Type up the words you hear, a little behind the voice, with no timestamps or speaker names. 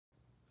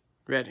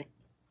Ready.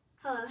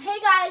 Hello. Hey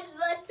guys,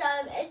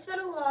 it's been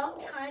a long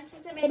time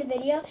since I made a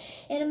video,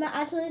 and I'm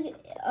actually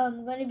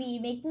going to be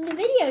making a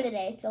video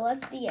today, so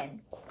let's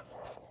begin.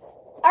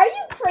 Are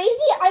you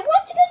crazy? I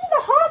want to go to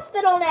the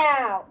hospital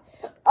now.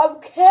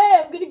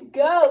 Okay, I'm going to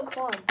go.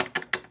 Come on.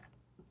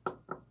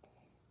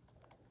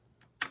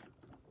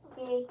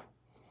 Okay.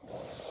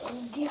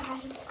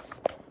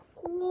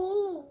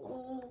 Woo!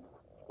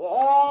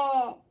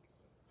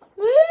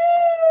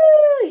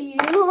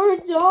 Your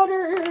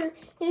daughter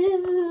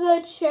is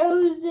the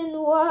chosen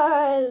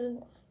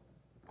one.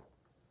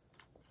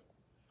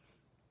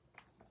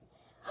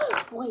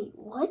 Wait,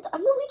 what?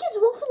 I'm the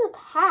weakest wolf in the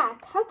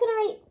pack. How can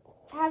I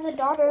have a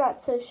daughter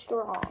that's so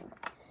strong?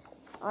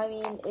 I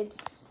mean,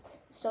 it's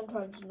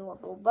sometimes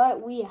normal,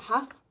 but we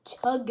have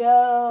to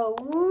go.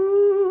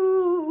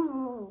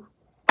 Woo!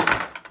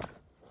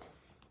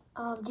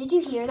 Did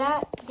you hear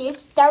that?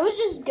 That was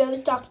just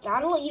ghost talking. I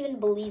don't even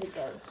believe a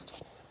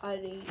ghost. I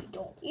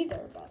don't either,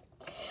 but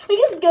I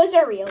guess ghosts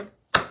are real.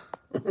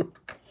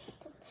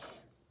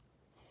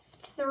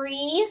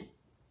 3,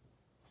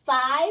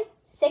 5,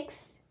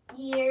 6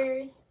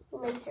 years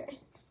later.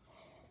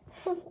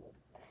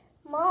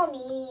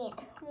 Mommy.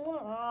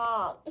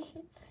 Mom.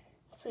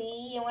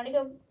 Sweetie, you want to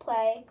go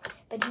play?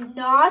 But do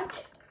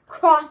not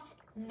cross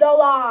the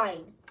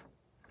line.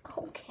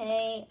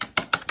 Okay.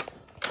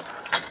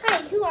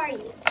 Hi, who are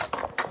you?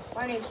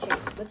 My name's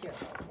Chase. What's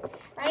yours?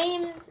 My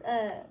name's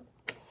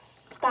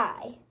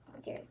Sky.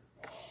 What's yours?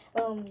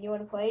 You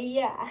want to play?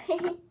 Yeah.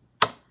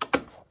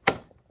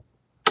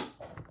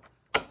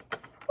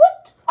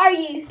 What are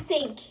you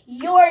think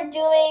you're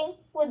doing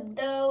with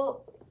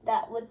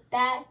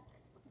that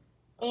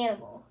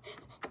animal?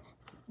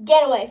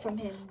 Get away from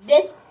him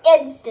this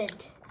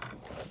instant.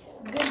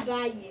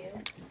 Goodbye,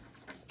 you.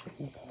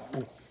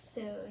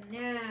 So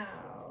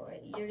now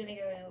you're gonna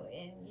go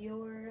in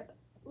your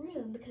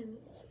room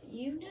because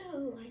you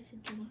know I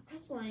said do not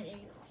cross the line and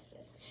you crossed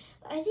it.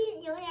 But I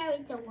didn't know that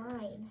was the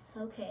line.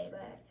 Okay,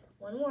 but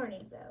one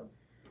warning though.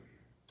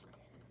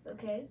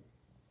 Okay?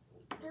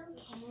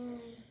 Okay.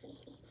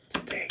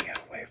 Stay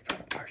away from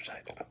our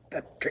side of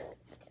the tree.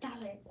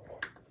 Stop it.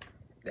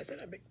 Listen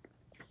to me.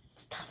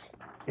 Stop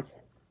it.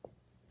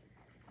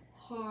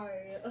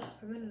 Hi. Ugh,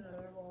 I'm in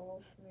another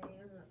wall for me.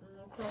 I'm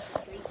across the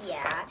street.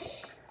 Yeah.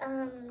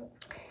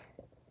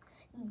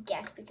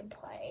 Guess we can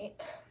play.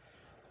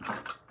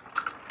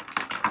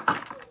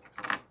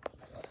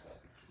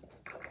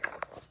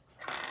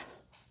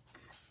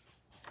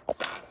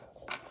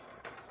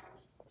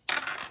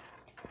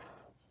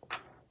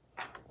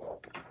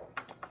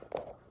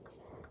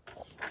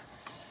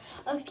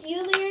 A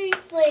few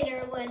years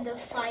later, when the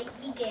fight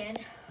began,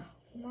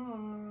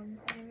 Mom,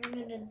 I'm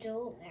an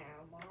adult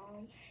now,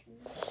 Mom.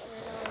 I'm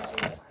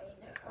fine.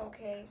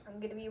 Okay, I'm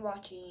gonna be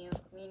watching you,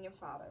 me and your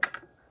father.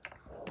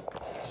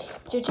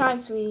 It's your time,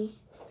 sweetie.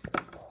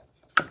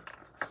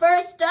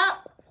 First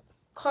up,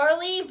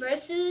 Carly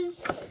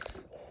versus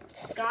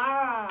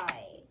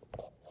Sky.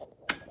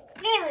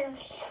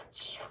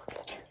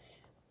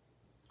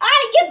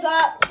 I give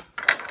up.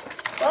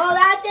 Well,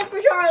 that's it for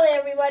Charlie,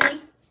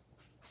 everybody.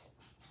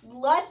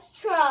 Let's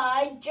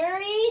try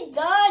Jerry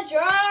the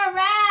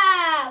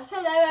Giraffe.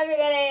 Hello,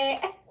 everybody.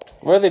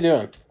 What are they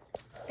doing?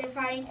 They're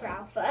fighting for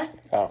Alpha.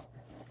 Oh.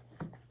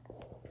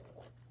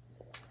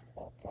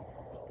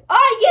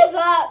 I give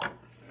up.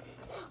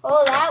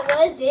 Well, that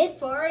was it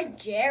for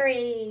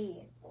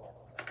Jerry.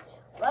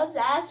 Let's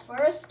ask for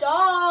a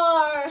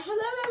star.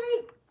 Hello,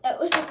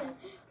 everybody.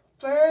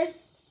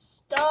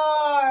 First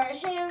star.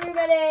 Hey,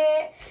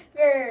 everybody.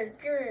 Grr,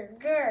 grr,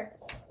 grr.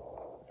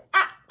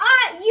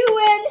 You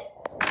win.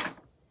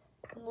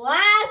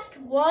 Last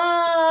one.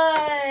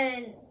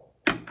 I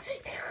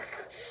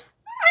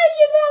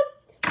give up.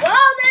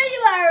 Well, there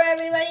you are,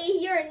 everybody.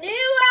 Your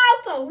new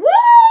Alpha. Woo! Woo!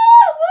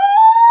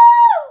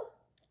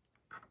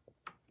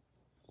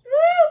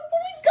 Oh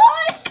my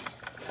gosh!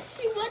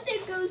 You what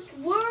that ghost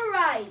were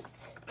right.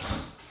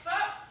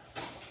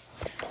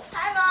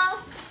 Hi, Mom.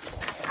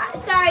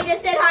 Sorry, I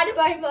just said hi to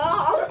my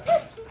mom.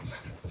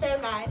 So,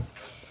 guys,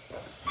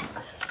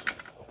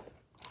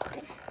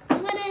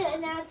 I'm gonna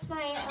announce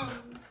my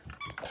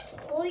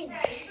boy night.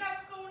 Hey, you guys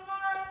school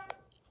tomorrow?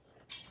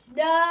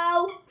 No.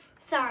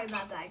 Sorry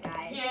about that,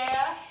 guys.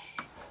 Yeah.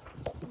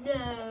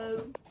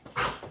 No.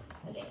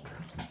 Okay.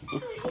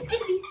 Oh, he's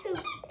gonna be so.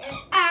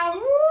 Ow.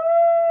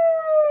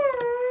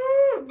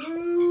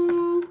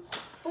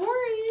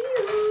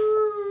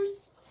 Warriors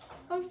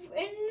of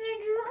in the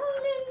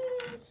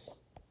Germans.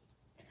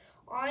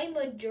 I'm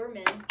a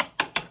German.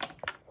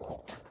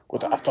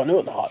 Good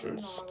afternoon,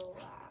 Hans.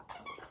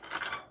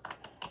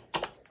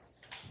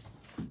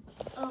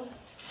 Oh,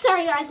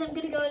 sorry guys, I'm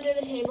gonna go under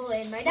the table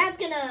and my dad's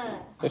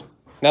gonna.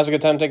 Now's a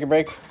good time to take a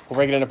break. We'll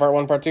break it into part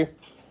 1, part 2.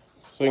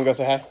 So we can go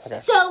say hi. Okay.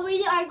 So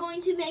we are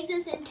going to make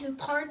this into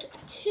part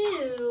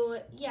 2.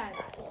 Yeah,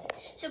 guys.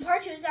 So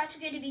part 2 is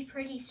actually going to be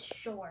pretty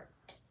short.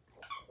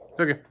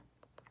 Okay.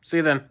 See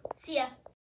you then. See ya.